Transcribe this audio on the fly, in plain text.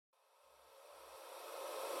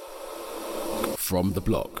From the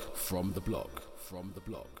block, from the block, from the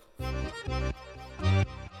block.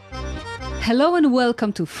 Hello and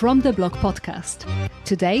welcome to From the Block podcast.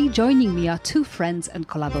 Today joining me are two friends and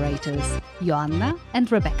collaborators, Joanna and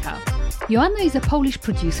Rebeka. Joanna is a Polish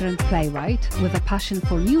producer and playwright with a passion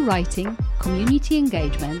for new writing, community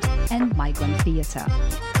engagement and migrant theatre.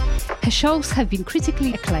 Her shows have been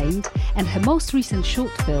critically acclaimed and her most recent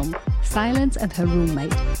short film, Silence and Her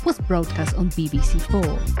Roommate, was broadcast on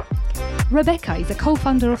BBC4. Rebeka is a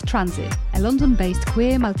co-founder of Transit, a London-based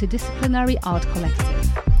queer multidisciplinary art collective.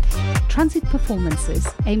 Transit performances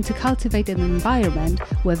aim to cultivate an environment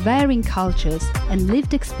where varying cultures and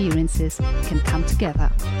lived experiences can come together.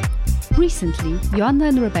 Recently, Joanna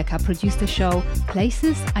and Rebeka produced a show,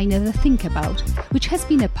 Places I Never Think About, which has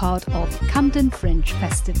been a part of Camden Fringe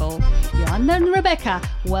Festival. Joanna and Rebeka,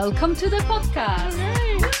 welcome to the podcast.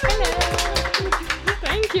 Hello.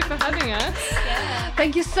 Thank you for having us. Yeah.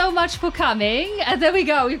 Thank you so much for coming. There we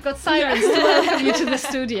go. We've got Sirens to welcome you to the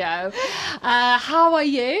studio. How are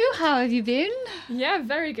you? How have you been? Yeah,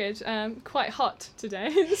 very good. Quite hot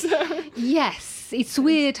today. So. Yes, it's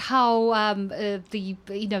weird how the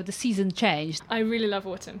season changed. I really love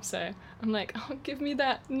autumn, so I'm like, oh, give me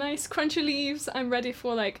that nice crunchy leaves. I'm ready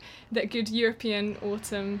for like that good European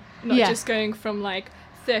autumn, not just going from like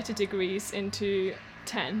 30 degrees into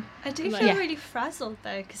 10. I do feel really frazzled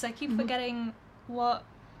though, because I keep forgetting what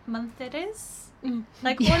month it is.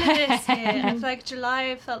 Like all of this here, I feel like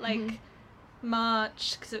July felt like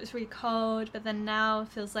March because it was really cold, but then now it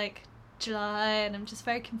feels like July, and I'm just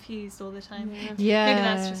very confused all the time. Yeah, maybe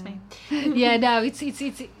that's just me. Yeah, no, it's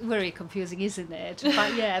very confusing, isn't it?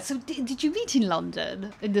 But yeah, so did you meet in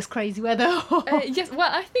London in this crazy weather? Yes,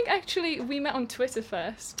 well, I think actually we met on Twitter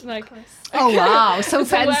first. Like, oh wow, so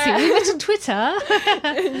fancy! We met on Twitter.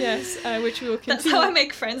 Yes, which we will continue. That's how I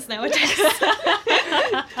make friends nowadays.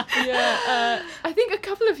 Yeah, I think a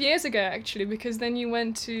couple of years ago actually, because then you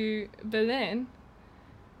went to Berlin.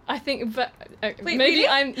 I think, but Wait, maybe really?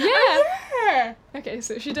 I'm. Yeah. Oh, yeah. Okay,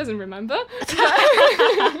 so she doesn't remember.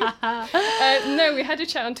 No, we had a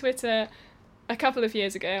chat on Twitter a couple of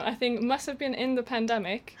years ago. I think must have been in the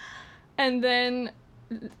pandemic, and then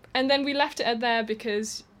we left it at there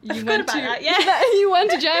because you went to you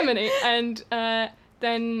went to Germany, and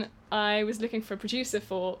then I was looking for a producer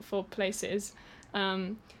for Places.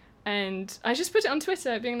 And I just put it on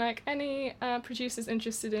Twitter being like, any producers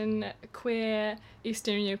interested in queer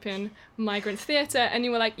Eastern European migrant theatre? And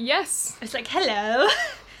you were like, yes. It's like, hello.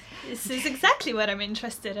 This is exactly what I'm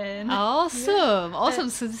interested in. Awesome.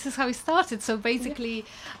 So this is how it started. So basically,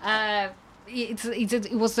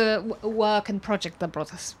 it was a work and project that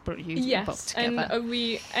brought you both together. And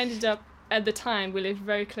we ended up, at the time, we lived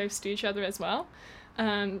very close to each other as well.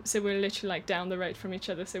 So we were literally like down the road from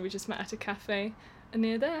each other. So we just met at a cafe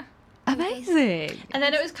near there. Amazing. And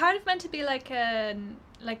then it was kind of meant to be like a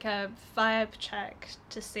vibe check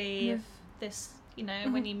to see if this,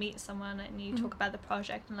 when you meet someone and you talk about the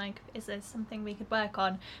project and like, is there something we could work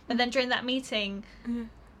on? But then during that meeting,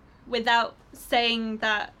 without saying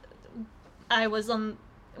that I was on,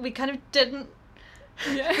 we kind of didn't.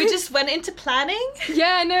 Yeah. We just went into planning.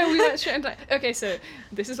 Yeah, no, we went straight into like, okay, so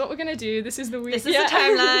this is what we're gonna do. This is the week. This is the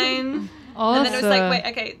timeline. Awesome. And then it was like, wait,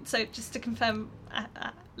 okay, so just to confirm,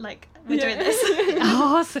 we're doing this.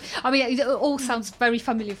 Awesome. I mean, it all sounds very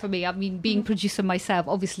familiar for me. I mean, being producer myself,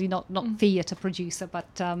 obviously not theatre producer, but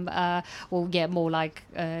more like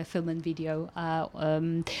film and video. That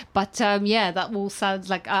all sounds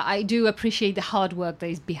like I do appreciate the hard work that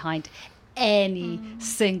is behind any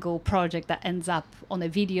single project that ends up on a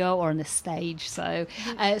video or on a stage. So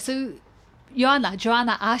Joanna,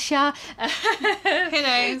 Asia. Who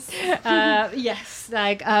knows? Yes, we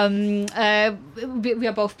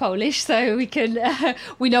are both Polish, so we can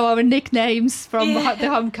we know our nicknames from the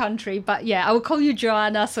home country. But yeah, I will call you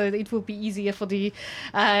Joanna, so it will be easier for the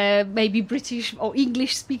maybe British or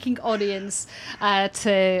English-speaking audience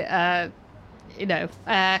to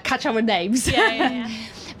catch our names. Yeah.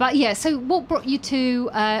 But yeah, so what brought you to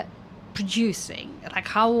producing? Like,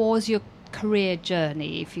 how was your career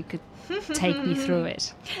journey? If you could take me through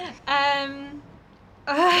it. Where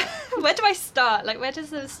do I start? Like, where does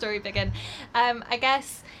the story begin? I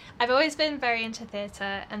guess I've always been very into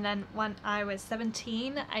theatre, and then when I was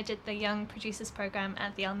 17, I did the Young Producers Programme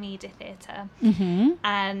at the Almeida Theatre.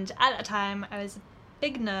 And at that time, I was a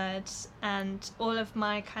big nerd, and all of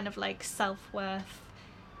my kind of like self-worth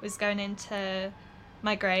was going into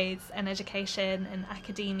my grades and education and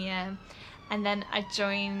academia. And then I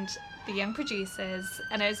joined the Young Producers,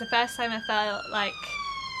 and it was the first time I felt like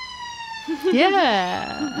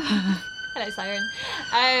Yeah. Hello, Siren.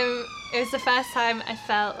 It was the first time I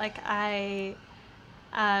felt like I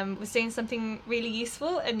was doing something really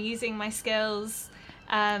useful and using my skills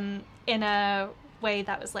in a way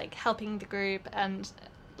that was like helping the group, and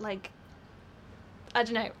like, I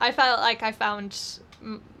don't know, I felt like I found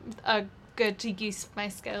a good use of my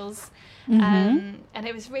skills. And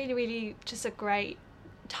it was really, really just a great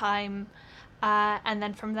time. And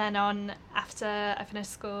then from then on, after I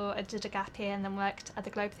finished school, I did a gap year and then worked at the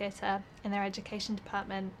Globe Theatre in their education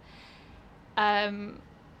department. And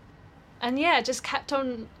yeah, just kept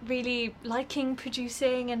on really liking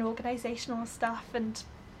producing and organisational stuff and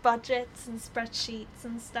budgets and spreadsheets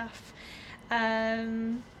and stuff.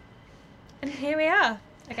 And here we are,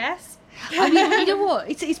 I guess. I mean, you know what?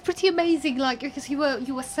 It's pretty amazing. Like, because you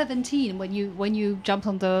were 17 when you jumped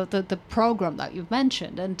on the program that you've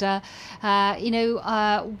mentioned, and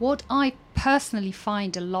what I personally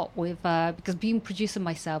find a lot with because being producer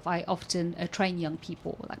myself, I often train young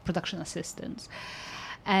people like production assistants,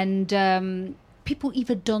 and people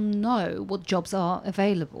either don't know what jobs are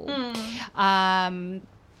available.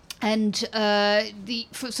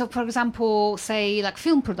 So for example, say like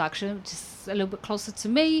film production, which is a little bit closer to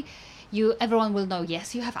me, everyone will know,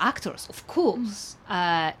 yes, you have actors, of course.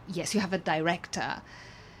 Yes, you have a director.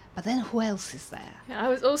 But then who else is there?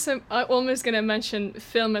 Yeah, I almost going to mention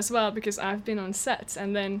film as well, because I've been on sets,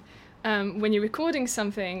 and then when you're recording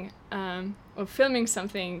something or filming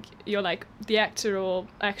something, you're like the actor or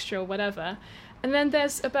extra or whatever. And then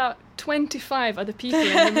there's about 25 other people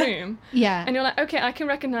in the room. Yeah. And you're like, okay, I can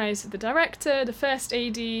recognize the director, the first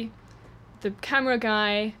AD, the camera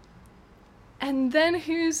guy, and then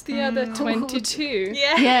who's the other 22?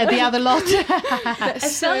 Yeah, the other lot.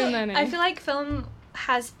 There's so many. I feel like film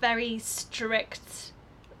has very strict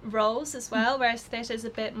roles as well, whereas theatre is a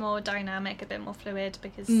bit more dynamic, a bit more fluid,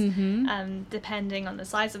 because depending on the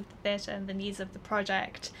size of the theatre and the needs of the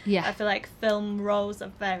project, I feel like film roles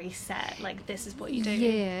are very set, like this is what you do.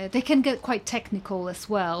 Yeah, they can get quite technical as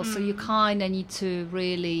well, so you kind of need to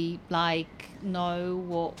really like know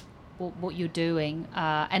what you're doing,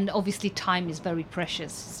 and obviously time is very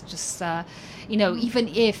precious. It's just even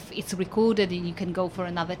if it's recorded and you can go for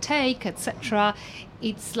another take, etc.,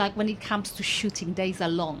 it's like when it comes to shooting, days are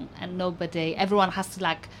long, and everyone has to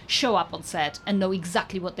like show up on set and know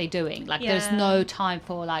exactly what they're doing. Like there's no time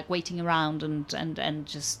for like waiting around and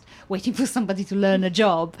just waiting for somebody to learn a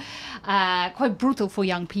job. Quite brutal for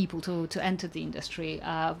young people to enter the industry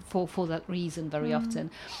for that reason very often.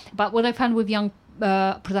 But what I found with young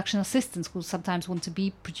production assistants who sometimes want to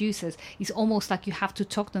be producers is almost like you have to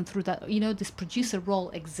talk them through that, this producer role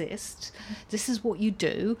exists, this is what you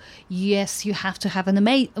do. Yes, you have to have an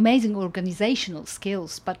amazing organizational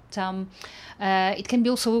skills, but it can be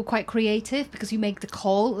also quite creative, because you make the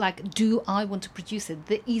call, like, do I want to produce it?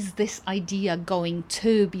 Is this idea going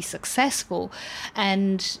to be successful?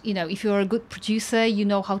 And if you're a good producer, you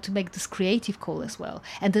know how to make this creative call as well,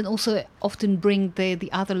 and then also often bring the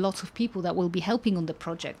other lots of people that will be helping on the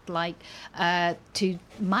project, like to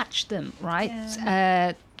match them,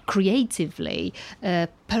 right? Creatively,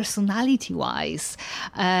 personality wise,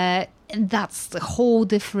 and that's the whole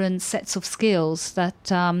different sets of skills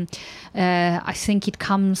that I think it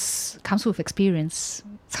comes with experience.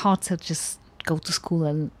 It's hard to just go to school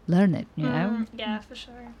and learn it, Yeah, for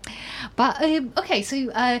sure. But okay,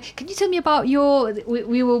 so can you tell me about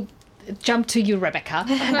we will jump to you, Rebeka.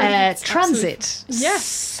 Transit. Yes.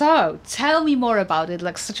 So tell me more about it.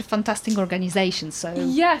 Like, such a fantastic organization. So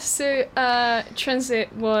yes. So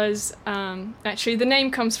Transit was actually, the name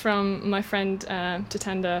comes from my friend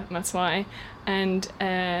Tatenda Matswai, and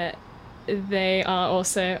they are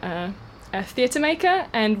also a theatre maker,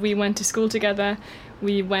 and we went to school together.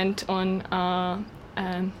 We went on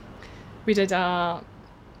we did our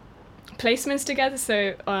placements together.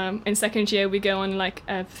 So in second year we go on like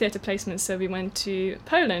a theatre placement. So we went to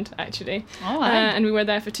Poland actually, and we were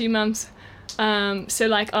there for 2 months. So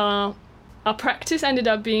like our practice ended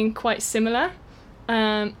up being quite similar,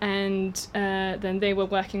 and then they were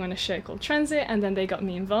working on a show called Transit, and then they got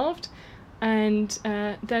me involved, and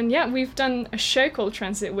then we've done a show called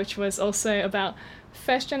Transit, which was also about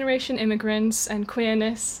first generation immigrants and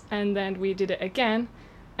queerness, and then we did it again,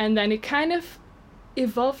 and then it kind of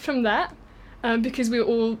evolved from that, because we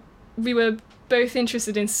were both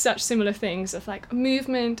interested in such similar things of like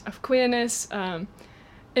movement, of queerness,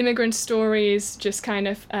 immigrant stories, just kind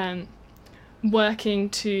of working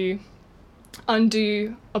to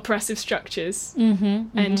undo oppressive structures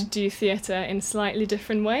and do theatre in slightly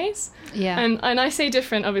different ways. And I say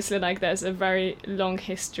different, obviously, like there's a very long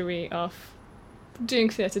history of doing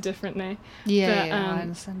theatre differently. I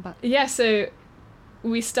understand. But so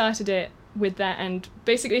we started it with that, and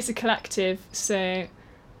basically it's a collective, so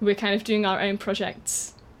we're kind of doing our own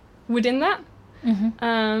projects within that.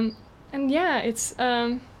 And yeah, it's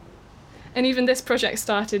and even this project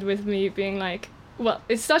started with me being like, well,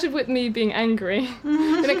 it started with me being angry.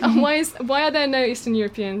 Like, why are there no Eastern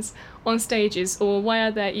Europeans on stages, or why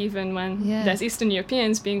are there, even when there's Eastern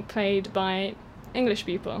Europeans, being played by English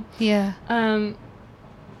people? Yeah. And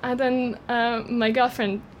then my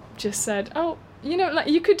girlfriend just said, oh, you know, like,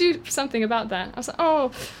 you could do something about that. I was like,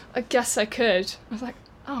 oh, I guess I could. I was like,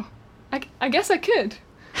 oh, I guess I could.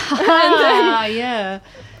 And then yeah.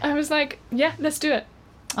 I was like, yeah, let's do it.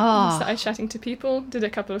 Oh. I started chatting to people, did a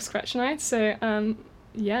couple of scratch nights. So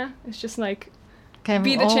yeah, it's just like,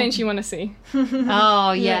 be the change you want to see.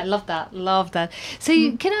 Oh yeah, love that. So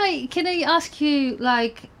can I ask you,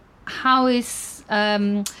 like, how is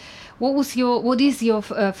what is your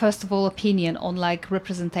first of all opinion on, like,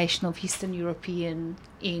 representation of Eastern European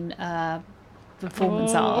in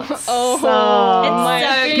performance arts? It's so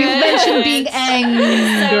good. You mentioned being angry.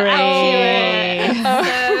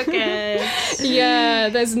 So good. Yeah,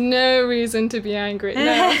 there's no reason to be angry.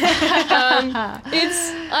 No.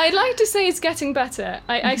 I'd like to say it's getting better.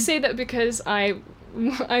 I say that because I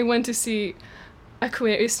went to see a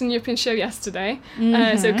queer Eastern European show yesterday.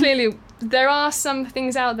 So clearly there are some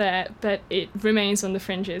things out there, but it remains on the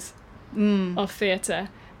fringes of theatre,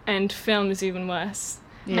 and film is even worse.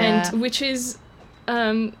 Yeah. And which is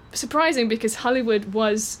surprising, because Hollywood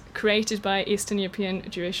was created by Eastern European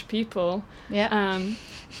Jewish people. Yeah.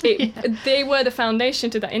 They were the foundation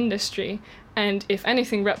to that industry, and if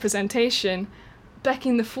anything, representation back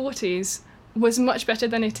in the 40s was much better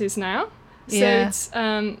than it is now. So it's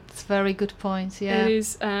a very good point. Yeah, it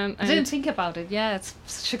is. I didn't think about it. Yeah, it's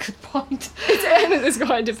such a good point. It's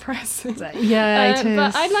quite depressing. Yeah, it is.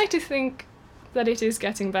 But I'd like to think that it is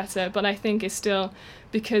getting better, but I think it's still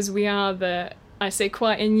because we are I say,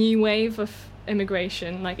 quite a new wave of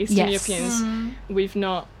immigration, like Eastern Europeans. We've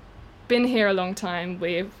not been here a long time.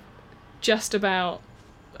 We've just about,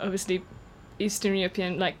 obviously, Eastern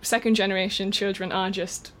European, like, second generation children are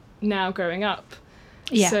just now growing up.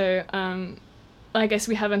 Yeah. So I guess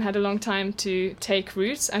we haven't had a long time to take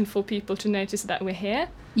roots and for people to notice that we're here.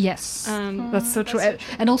 Yes, that's so true.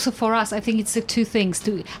 And also for us, I think it's the two things,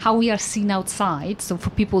 to how we are seen outside. So for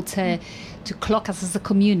people to clock us as a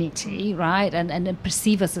community, right, and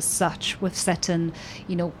perceive us as such with certain,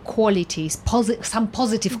 qualities, some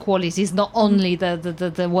positive qualities, not only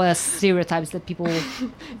the worst stereotypes that people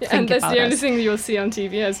think about. And that's the only thing you'll see on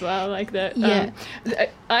TV as well, like that. Yeah.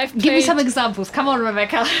 Give me some examples. Come on,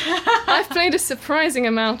 Rebeka. I've played a surprising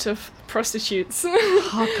amount of prostitutes.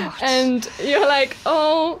 Oh God. And you're like,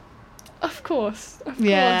 oh, of course.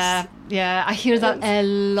 Yeah, I hear that a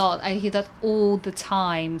lot. I hear that all the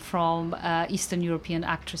time from Eastern European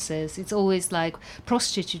actresses. It's always like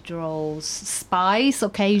prostitute roles, spies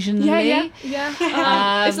occasionally.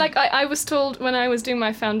 Yeah. It's like I was told when I was doing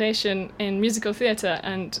my foundation in musical theatre,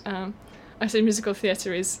 and I say musical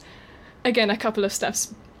theatre is, again, a couple of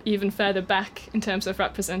steps even further back in terms of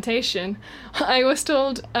representation. I was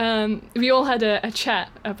told, we all had a chat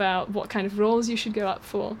about what kind of roles you should go up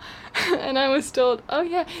for. And I was told, oh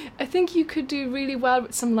yeah, I think you could do really well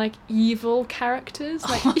with some, like, evil characters,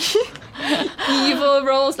 like evil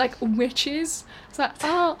roles, like witches. It's like,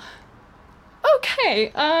 oh,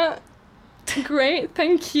 okay, great,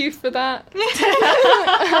 thank you for that.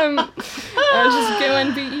 I'll just go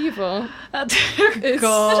and be evil. It's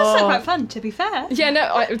just quite fun, to be fair. Yeah,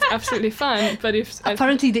 no, it's absolutely fun. But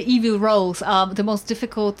apparently the evil roles are the most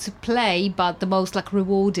difficult to play, but the most, like,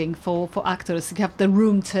 rewarding for actors. You have the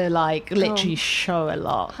room to, like, literally show a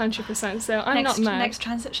lot. 100%. So I'm not mad. Next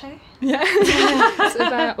transit show. Yeah. It's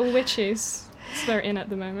about witches. It's very in at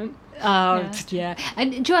the moment. Yeah.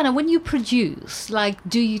 And Joanna, when you produce, like,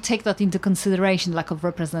 do you take that into consideration, lack of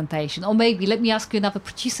representation? Or maybe let me ask you another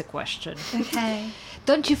producer question. Okay.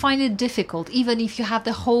 Don't you find it difficult, even if you have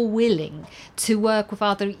the whole willing to work with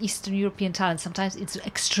other Eastern European talents? Sometimes it's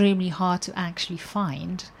extremely hard to actually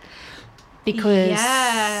find, because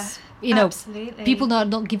absolutely. People are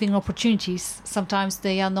not giving opportunities. Sometimes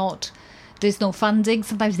they are not. There's no funding.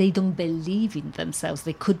 Sometimes they don't believe in themselves.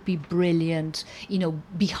 They could be brilliant,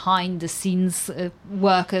 behind the scenes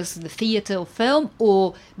workers in the theatre or film,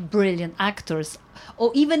 or brilliant actors.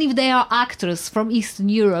 Or even if they are actors from Eastern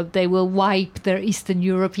Europe, they will wipe their Eastern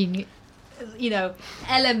European,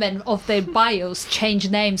 element of their bios, change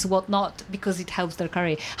names, whatnot, because it helps their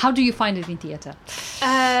career. How do you find it in theatre?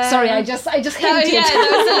 Sorry, I just hinted.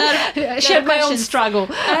 I shared my own struggle.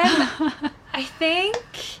 I think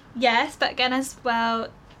yes, but again, as well,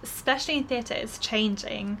 especially in theatre, it's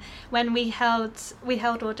changing. When we held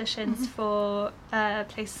auditions for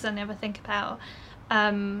Places I Never Think About,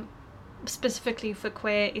 specifically for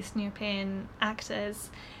queer Eastern European actors.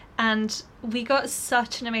 And we got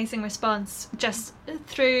such an amazing response just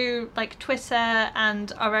through like Twitter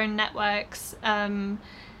and our own networks. And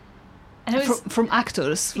it was from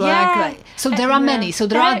actors. Yeah. So there are many. So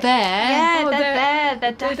they're out there. Yeah, they're there.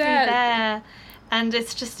 They're definitely there. And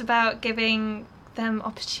it's just about giving them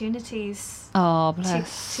opportunities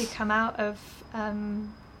to come out of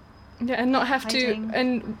and not have hiding.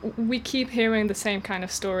 And we keep hearing the same kind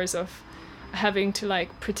of stories of having to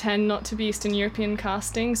like pretend not to be Eastern European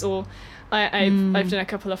castings, or I've done a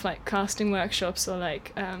couple of like casting workshops, or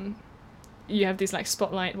like you have these like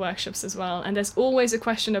spotlight workshops as well, and there's always a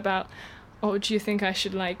question about, oh, do you think I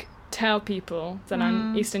should like tell people that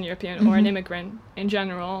I'm Eastern European or an immigrant in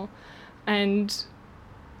general? And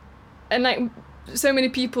like so many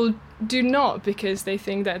people do not, because they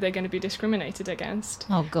think that they're going to be discriminated against.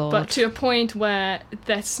 Oh God. But to a point where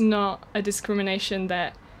that's not a discrimination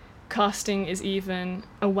that casting is even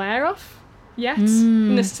aware of yet,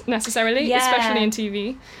 necessarily, especially in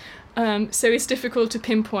TV. So it's difficult to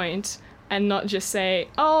pinpoint and not just say,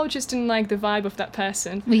 oh, just didn't like the vibe of that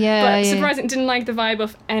person. But surprisingly, didn't like the vibe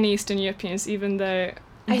of any Eastern Europeans, even though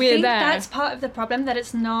I we're think there. That's part of the problem, that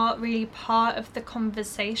it's not really part of the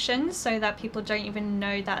conversation, so that people don't even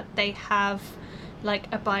know that they have like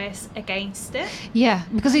a bias against it. Yeah,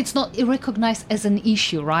 because it's not recognized as an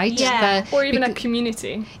issue, right? Yeah. Or even a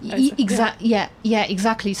community. Exactly. Yeah,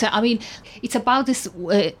 exactly. So I mean, it's about this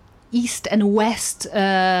East and West,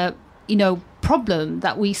 problem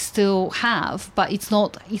that we still have, but it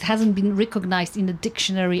hasn't been recognized in the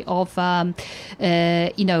dictionary of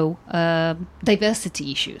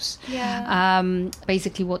diversity issues.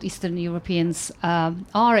 Basically what Eastern Europeans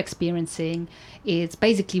are experiencing is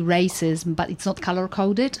basically racism, but it's not color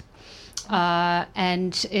coded.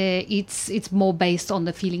 And it's more based on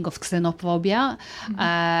the feeling of xenophobia,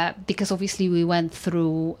 because obviously we went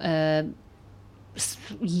through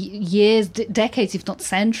years, decades, if not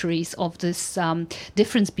centuries, of this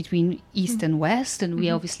difference between East and West, and we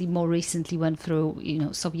obviously more recently went through,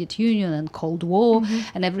 Soviet Union and Cold War,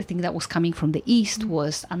 and everything that was coming from the East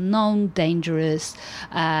was unknown, dangerous,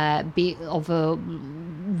 of a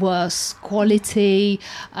worse quality.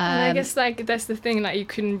 And I guess like that's the thing, like you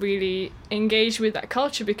couldn't really engage with that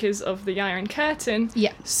culture because of the Iron Curtain.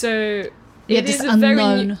 Yeah. So it is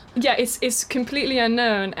unknown. It's completely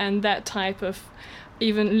unknown, and that type of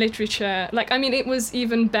even literature, like I mean, it was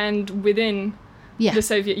even banned within the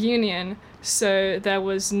Soviet Union, so there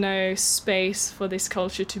was no space for this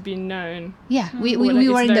culture to be known. Yeah, we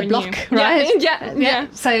were in the block, right? Yeah.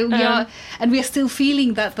 So and we are still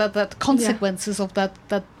feeling that consequences of that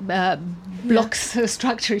block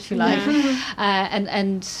structure, if you like,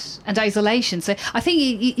 and isolation. So I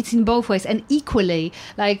think it's in both ways, and equally,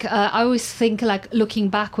 like I always think, like looking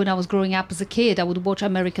back when I was growing up as a kid, I would watch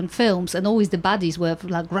American films, and always the baddies were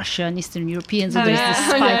like Russia and Eastern Europeans, and this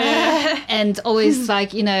spy, and always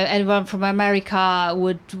like everyone from America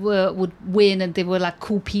would win, and they were like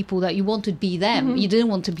cool people that you wanted to be them. You didn't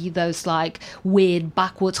want to be those like weird,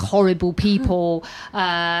 backwards, horrible people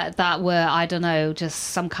that were, I don't know, just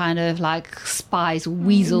some kind of like spies,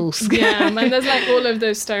 weasels. Yeah, and there's like all of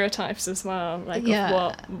those stereotypes as well, like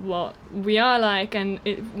of what we are like, and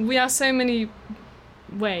we are so many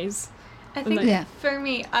ways. I think for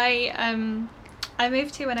me, I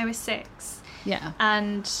moved here when I was 6. Yeah.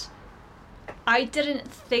 And I didn't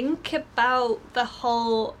think about the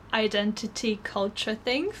whole identity culture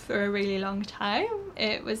thing for a really long time.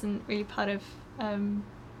 It wasn't really part of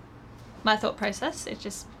my thought process. It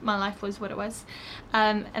just, my life was what it was.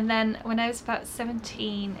 And then when I was about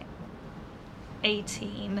 17,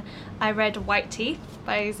 18, I read White Teeth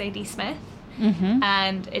by Zadie Smith.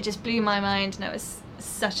 And it just blew my mind, and it was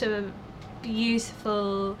such a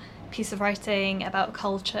beautiful piece of writing about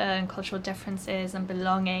culture and cultural differences and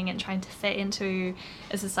belonging and trying to fit into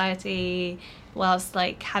a society whilst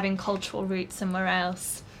like having cultural roots somewhere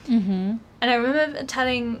else. And I remember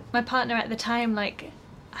telling my partner at the time, like,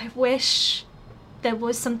 I wish there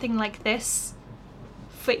was something like this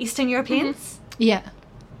for Eastern Europeans. Yeah.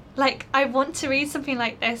 Like, I want to read something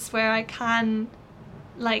like this where I can,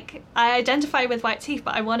 like, I identify with White Teeth,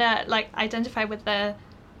 but I want to like identify with the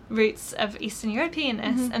roots of Eastern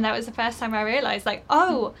Europeanness. And that was the first time I realised, like,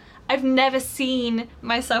 oh, I've never seen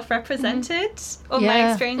myself represented or my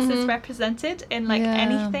experiences represented in like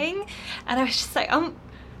anything. And I was just like,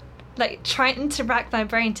 like trying to rack my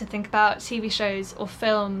brain to think about TV shows or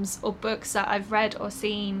films or books that I've read or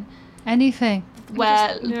seen, anything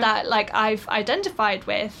where that like I've identified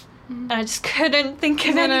with, and I just couldn't think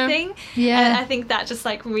of anything. And I think that just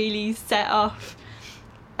like really set off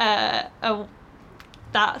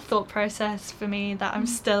that thought process for me that I'm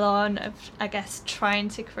still on, of I guess trying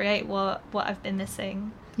to create what I've been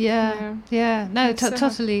missing. No,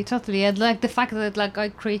 totally. And like the fact that like I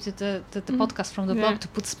created the podcast From the Blog to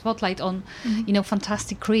put spotlight on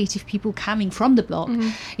fantastic creative people coming from the blog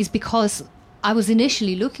is because I was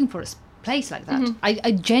initially looking for a place like that.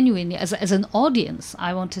 I genuinely, as an audience,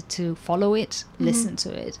 I wanted to follow it, listen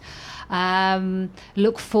to it,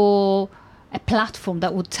 look for a platform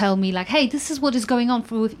that would tell me like, hey, this is what is going on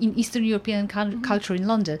in Eastern European culture in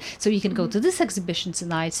London. So you can go to this exhibition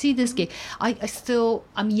tonight, see this gig.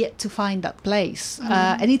 I'm yet to find that place.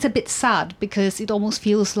 And it's a bit sad because it almost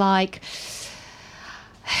feels like,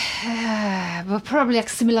 but probably like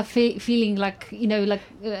similar feeling like,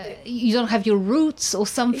 you don't have your roots or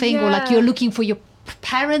something, or like you're looking for your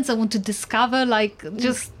parents and want to discover like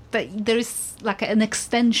just that there is like an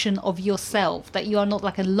extension of yourself, that you are not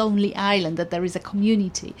like a lonely island, that there is a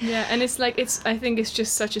community. Yeah, and it's like, I think it's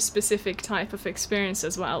just such a specific type of experience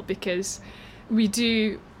as well, because we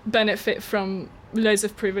do benefit from loads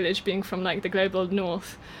of privilege being from like the global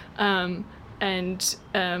north, and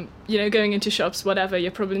going into shops, whatever,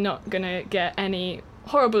 you're probably not gonna get any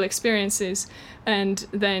horrible experiences, and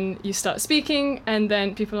then you start speaking and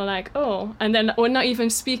then people are like, oh, and then, or not even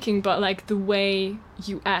speaking, but like the way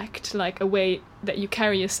you act, like a way that you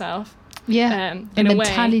carry yourself, in a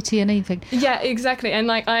mentality way. And anything. Yeah, exactly. And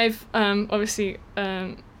like I've obviously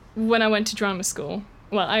when I went to drama school,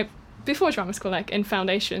 before drama school, like in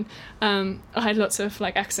foundation, I had lots of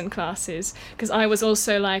like accent classes, because I was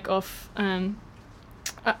also like I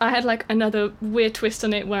had like another weird twist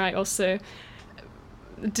on it where I also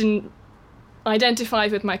didn't identify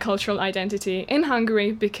with my cultural identity in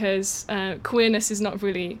Hungary, because queerness is not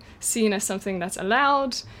really seen as something that's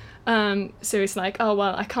allowed. So it's like, oh,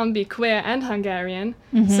 well, I can't be queer and Hungarian,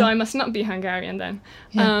 so I must not be Hungarian then.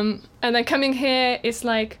 Yeah. And then coming here, it's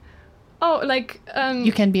like, oh, like...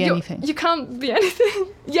 you can be anything. You can't be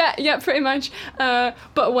anything. Yeah, pretty much.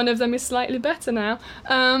 But one of them is slightly better now.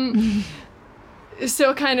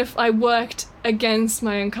 So kind of I worked against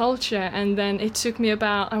my own culture, and then it took me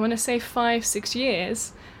about, I want to say 5-6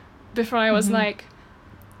 years before I was like,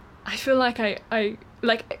 I feel like I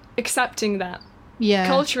like accepting that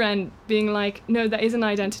culture and being like, no, that is an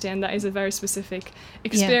identity and that is a very specific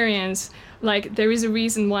experience. Like there is a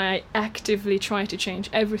reason why I actively try to change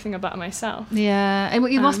everything about myself. Yeah, and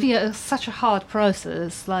it must be such a hard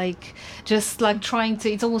process, like just like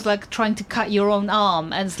it's almost like trying to cut your own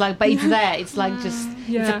arm, and it's like, but it's there, it's like just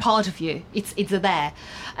it's a part of you, it's there.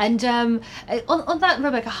 And on that,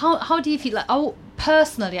 Rebeka, how do you feel? Like,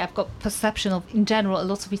 personally, I've got perception of, in general, a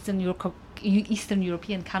lot of Eastern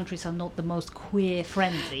European countries are not the most queer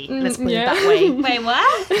friendly. Let's put it that way. Wait,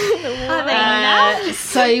 what? Are they not?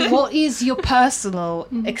 So, what is your personal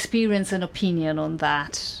experience and opinion on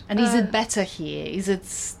that? And is it better here? Is it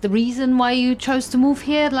the reason why you chose to move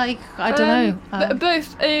here? Like, I don't know.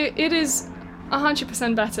 Both. It is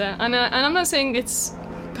 100% better, and I'm not saying it's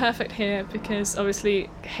perfect here, because obviously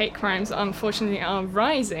hate crimes unfortunately are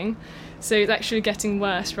rising, so it's actually getting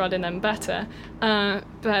worse rather than better.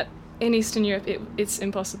 But in Eastern Europe, it's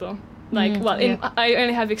impossible. Like, I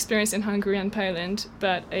only have experience in Hungary and Poland,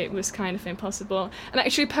 but it was kind of impossible. And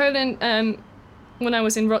actually, Poland, when I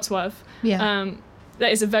was in Wrocław,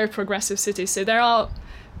 that is a very progressive city. So there are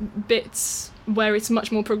bits where it's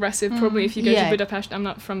much more progressive. Probably if you go to Budapest, I'm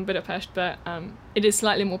not from Budapest, but it is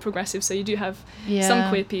slightly more progressive. So you do have some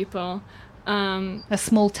queer people.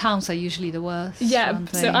 Small towns are usually the worst. Yeah,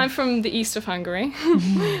 so I'm from the east of Hungary,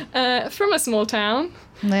 from a small town,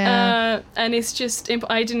 and it's just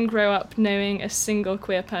I didn't grow up knowing a single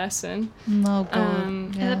queer person. No, God.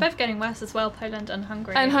 And they're both getting worse as well, Poland and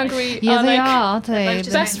Hungary. And Hungary are they like aren't they?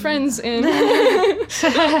 Best friends in going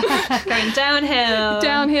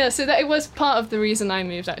downhill. So that it was part of the reason I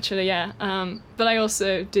moved, actually. But I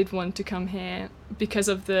also did want to come here because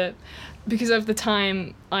of the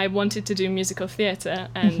time I wanted to do musical theatre,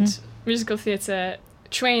 and musical theatre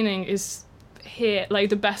training is here, like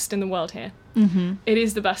the best in the world here. It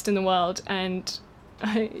is the best in the world, and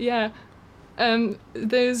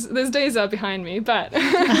those days are behind me, but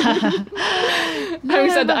having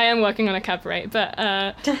said that, I am working on a cabaret, but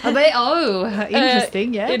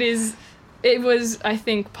interesting. It was, I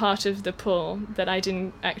think, part of the pull that I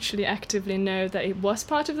didn't actually actively know that it was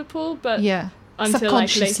part of the pull, but until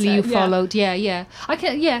subconsciously like later. You followed.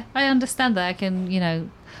 I understand that. I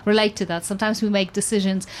can relate to that. Sometimes we make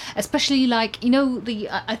decisions, especially like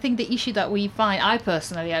I think the issue that we find, I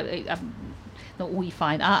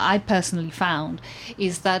personally found,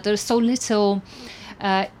 is that there's so little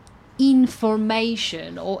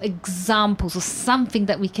information or examples or something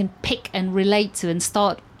that we can pick and relate to and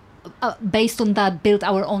start based on that build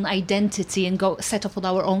our own identity and go set off on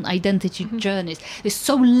our own identity journeys. There's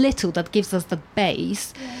so little that gives us the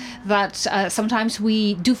base that sometimes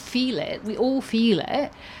we do feel it. We all feel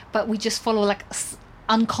it, but we just follow like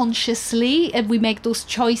unconsciously, and we make those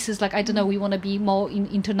choices like, I don't know, we want to be more in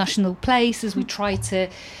international places. We try to,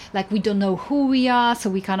 like, we don't know who we are, so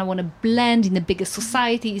we kind of want to blend in the bigger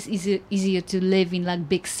society. It's easier to live in like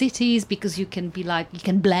big cities because you can be like, you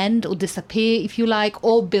can blend or disappear if you like,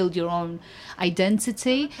 or build your own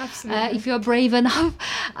identity. Absolutely. If you're brave enough.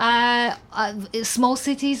 Small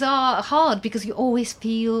cities are hard because you always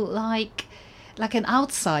feel like an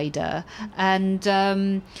outsider,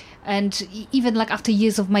 and even like after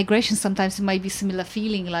years of migration, sometimes it might be similar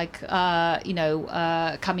feeling, like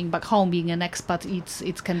coming back home, being an expat,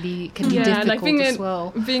 it can be difficult like being as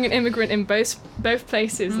well. Being an immigrant in both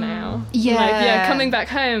places now. Coming back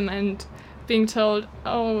home and being told,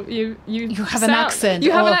 oh, you have an accent.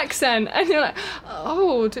 You have an accent, and you're like,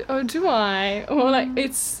 oh, do I? Or like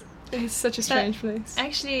it's such a strange place.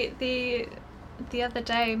 Actually, the other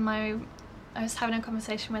day, I was having a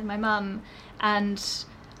conversation with my mum, and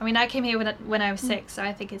I mean, I came here when I was 6, so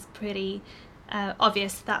I think it's pretty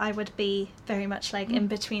obvious that I would be very much like in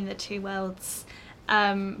between the two worlds.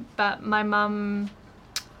 But my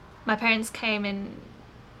parents came in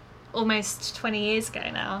almost 20 years ago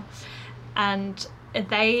now, and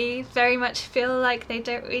they very much feel like they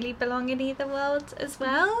don't really belong in either world as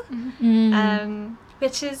well,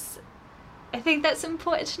 which is, I think that's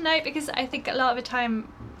important to note, because I think a lot of the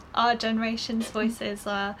time our generation's voices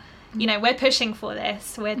are, we're pushing for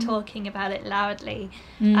this, we're talking about it loudly,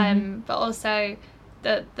 but also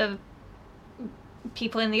the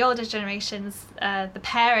people in the older generations, the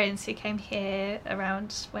parents who came here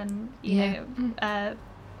around when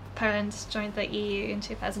Poland joined the EU in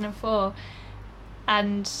 2004,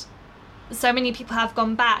 and so many people have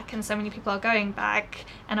gone back, and so many people are going back,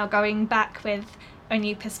 and are going back with a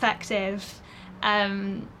new perspective,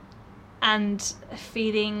 and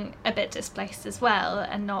feeling a bit displaced as well,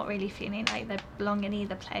 and not really feeling like they belong in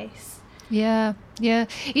either place.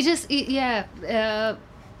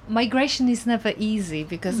 Migration is never easy,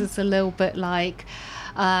 because it's a little bit like,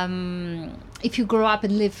 if you grow up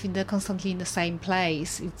and live constantly in the same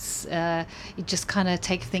place, it's you just kind of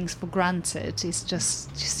take things for granted. It's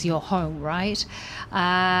just your home, right?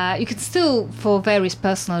 You can still, for various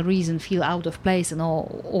personal reasons, feel out of place and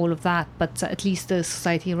all of that, but at least the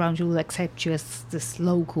society around you will accept you as this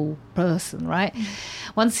local person, right?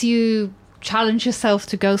 Once you challenge yourself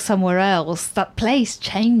to go somewhere else, that place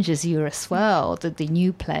changes you as well, the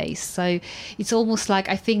new place. So it's almost like,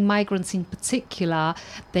 I think migrants in particular,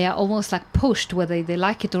 they are almost like pushed, whether they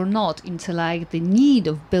like it or not, into like the need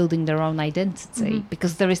of building their own identity,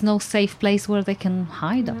 because there is no safe place where they can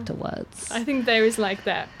hide afterwards. I think there is like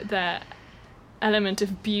that element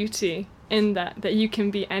of beauty in that you can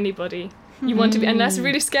be anybody you want to be, and that's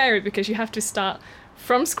really scary, because you have to start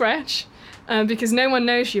from scratch, because no one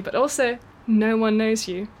knows you, but also no one knows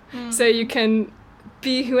you, so you can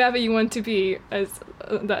be whoever you want to be.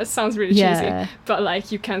 That sounds really cheesy, but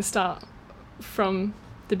like you can start from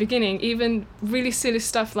the beginning. Even really silly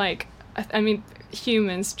stuff like, I mean,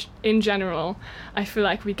 humans in general, I feel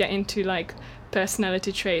like we get into like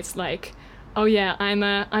personality traits like, oh yeah, I'm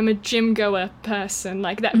a gym goer person,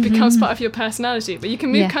 like that becomes part of your personality. But you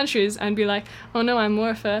can move countries and be like, oh no, I'm more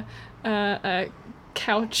of a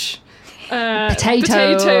couch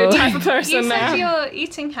potato type of person. You now. said your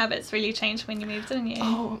eating habits really changed when you moved, didn't you?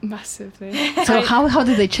 Oh, massively. So how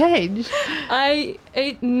did they change? I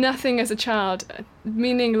ate nothing as a child,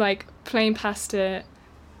 meaning like plain pasta,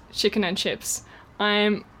 chicken and chips.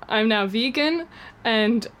 I'm now vegan,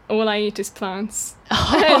 and all I eat is plants.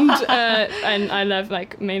 And I love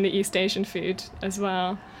like mainly East Asian food as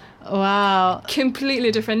well. Wow.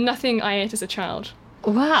 Completely different. Nothing I ate as a child.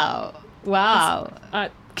 Wow.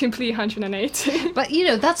 Complete 180. But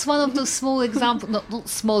that's one of those small examples, not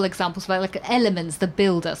small examples, but like elements that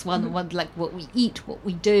build us. One like what we eat, what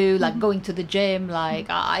we do, like going to the gym. Like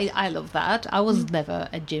I love that. I was never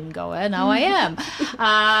a gym goer, now I am.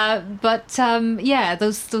 But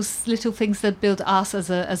those little things that build us as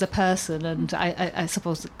a person, and I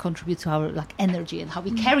suppose contribute to our like energy and how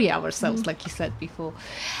we carry ourselves, like you said before.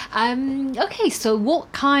 Okay, so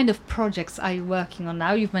what kind of projects are you working on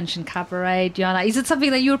now? You've mentioned cabaret, Joanna. Is it something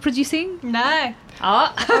that you're producing? No.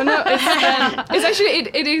 Oh no, it's actually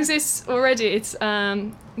it exists already. It's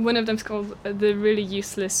one of them's called The Really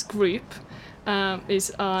Useless Group,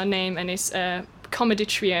 is our name, and it's a comedy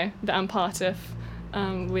trio that I'm part of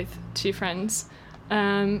with 2 friends,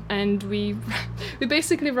 and we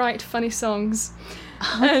basically write funny songs.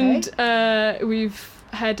 Okay. And we've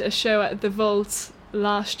had a show at the Vault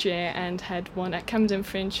last year and had one at Camden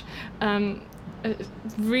Fringe,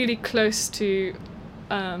 really close to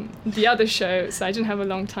the other show, so I didn't have a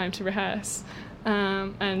long time to rehearse,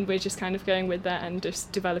 and we're just kind of going with that and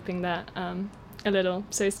just developing that a little.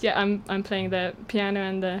 So it's, I'm playing the piano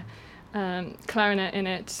and the clarinet in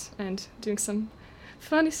it and doing some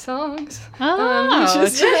funny songs, which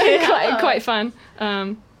is quite fun.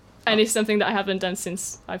 And it's something that I haven't done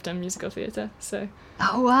since I've done musical theatre, so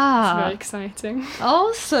Oh wow! it's very exciting.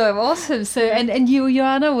 Awesome. So and you,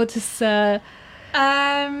 Joanna, what is? What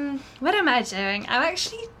am I doing? I'm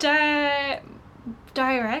actually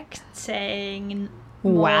directing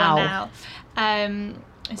more now.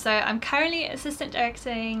 So I'm currently assistant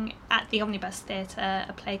directing at the Omnibus Theatre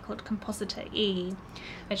a play called Compositor E,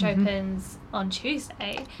 which opens on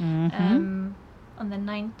Tuesday, on the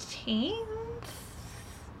 19th.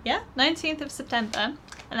 Yeah, 19th of September,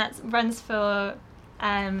 and that runs for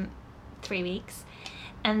 3 weeks.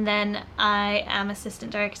 And then I am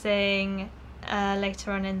assistant directing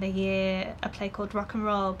later on in the year a play called Rock and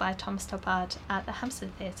Roll by Thomas Toppard at the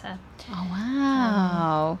Hampstead Theatre. Oh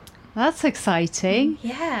wow, that's exciting.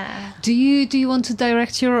 Yeah. Do you want to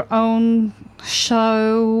direct your own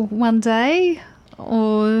show one day,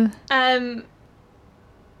 or?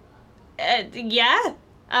 Yeah.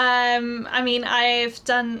 I mean, I've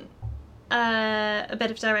done a bit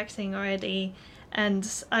of directing already, and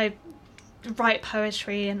I write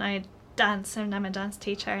poetry and I dance, and I'm a dance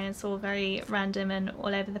teacher, and it's all very random and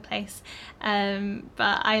all over the place.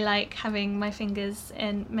 But I like having my fingers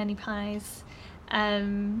in many pies.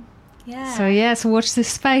 Yeah. So watch this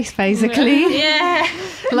space, basically. Yeah.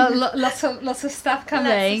 Lots of stuff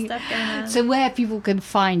coming. Lots of stuff going on. So where people can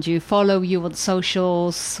find you, follow you on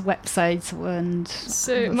socials, websites, and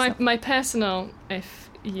So my personal, if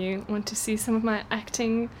you want to see some of my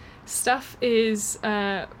acting stuff, is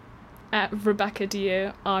at Rebeka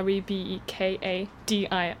Dio, REBEKADIO,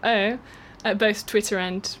 at both Twitter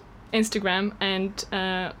and Instagram, and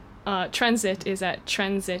Transit is at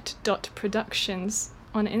transit.productions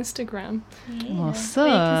on Instagram. Yeah. Awesome.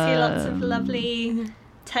 Where you can see lots of lovely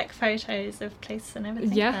tech photos of places and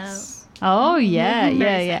everything. Yes. Oh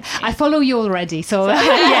yeah. I follow you already, so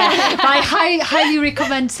yeah. But I highly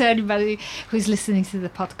recommend to anybody who's listening to the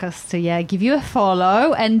podcast to give you a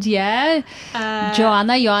follow. And Joanna,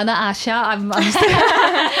 Asia. I'm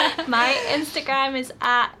My Instagram is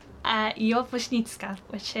at Jowoznicka,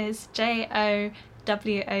 which is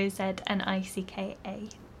JOWOZNICKA.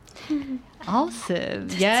 Awesome.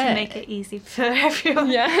 To make it easy for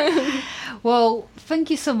everyone. Yeah. Well, thank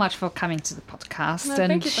you so much for coming to the podcast No, and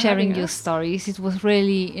thank you for sharing having your us. stories. It was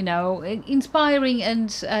really, inspiring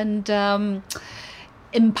and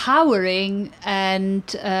empowering,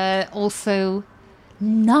 and also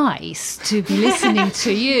nice to be listening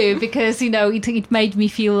to you, because it made me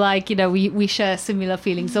feel like we share similar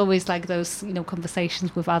feelings. Always like those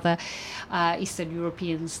conversations with other Eastern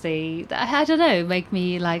Europeans, they I don't know, make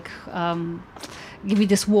me like give me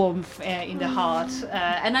this warmth in the heart,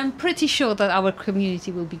 and I'm pretty sure that our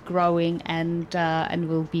community will be growing and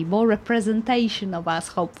will be more representation of us,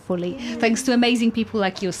 hopefully, thanks to amazing people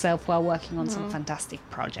like yourself who are working on some fantastic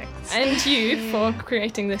projects. And you for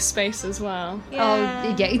creating this space as well.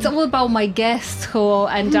 It's all about my guests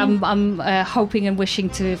and I'm hoping and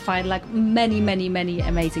wishing to find like many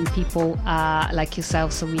amazing people like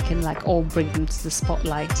yourself, so we can like all bring them to the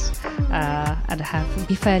spotlight and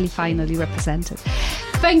be fairly finally represented.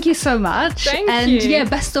 Thank you so much. Thank and you.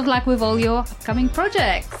 Best of luck with all your upcoming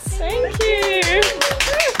projects. Thank you.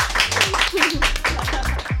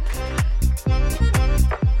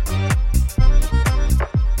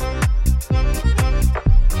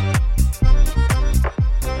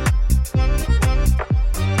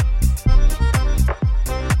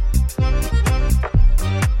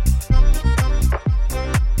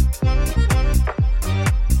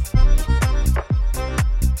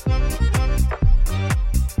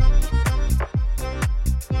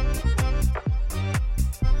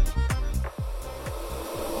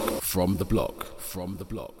 From the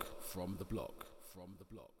block.